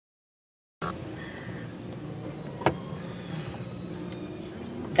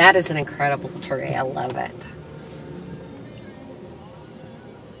That is an incredible tree. I love it.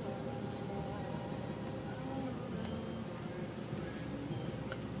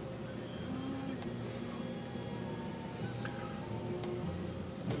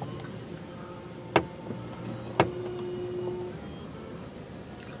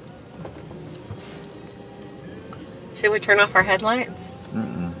 Should we turn off our headlights?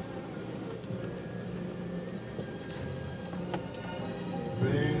 Mm-mm.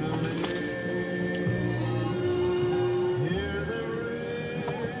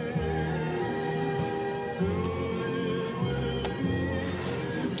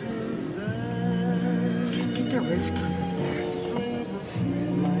 Get the rooftop up there.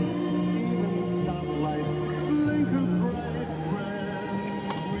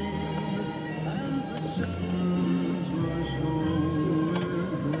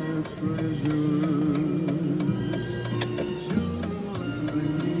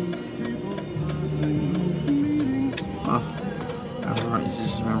 Huh. I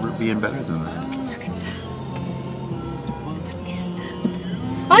just remember it being better than that. Look at that. What is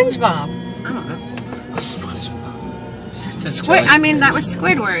that? SpongeBob. I don't know. Squid. I mean, that was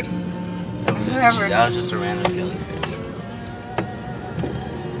Squidward. Whoever. That was just a random jellyfish.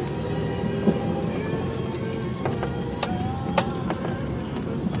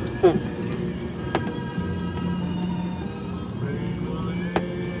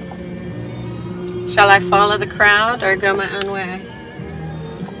 Shall I follow the crowd or go my own way?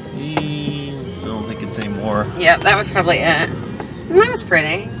 Still don't think it's any more. Yep, that was probably it. And that was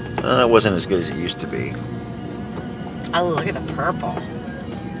pretty. It wasn't as good as it used to be. Oh, look at the purple.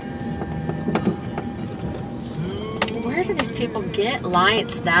 Where do these people get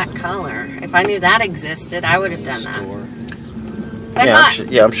lights that color? If I knew that existed, I would have done that. But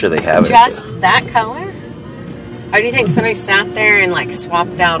Yeah, not I'm sure they have it. just that color? Or do you think somebody sat there and like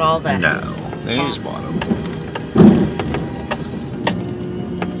swapped out all the... No, they just bought them.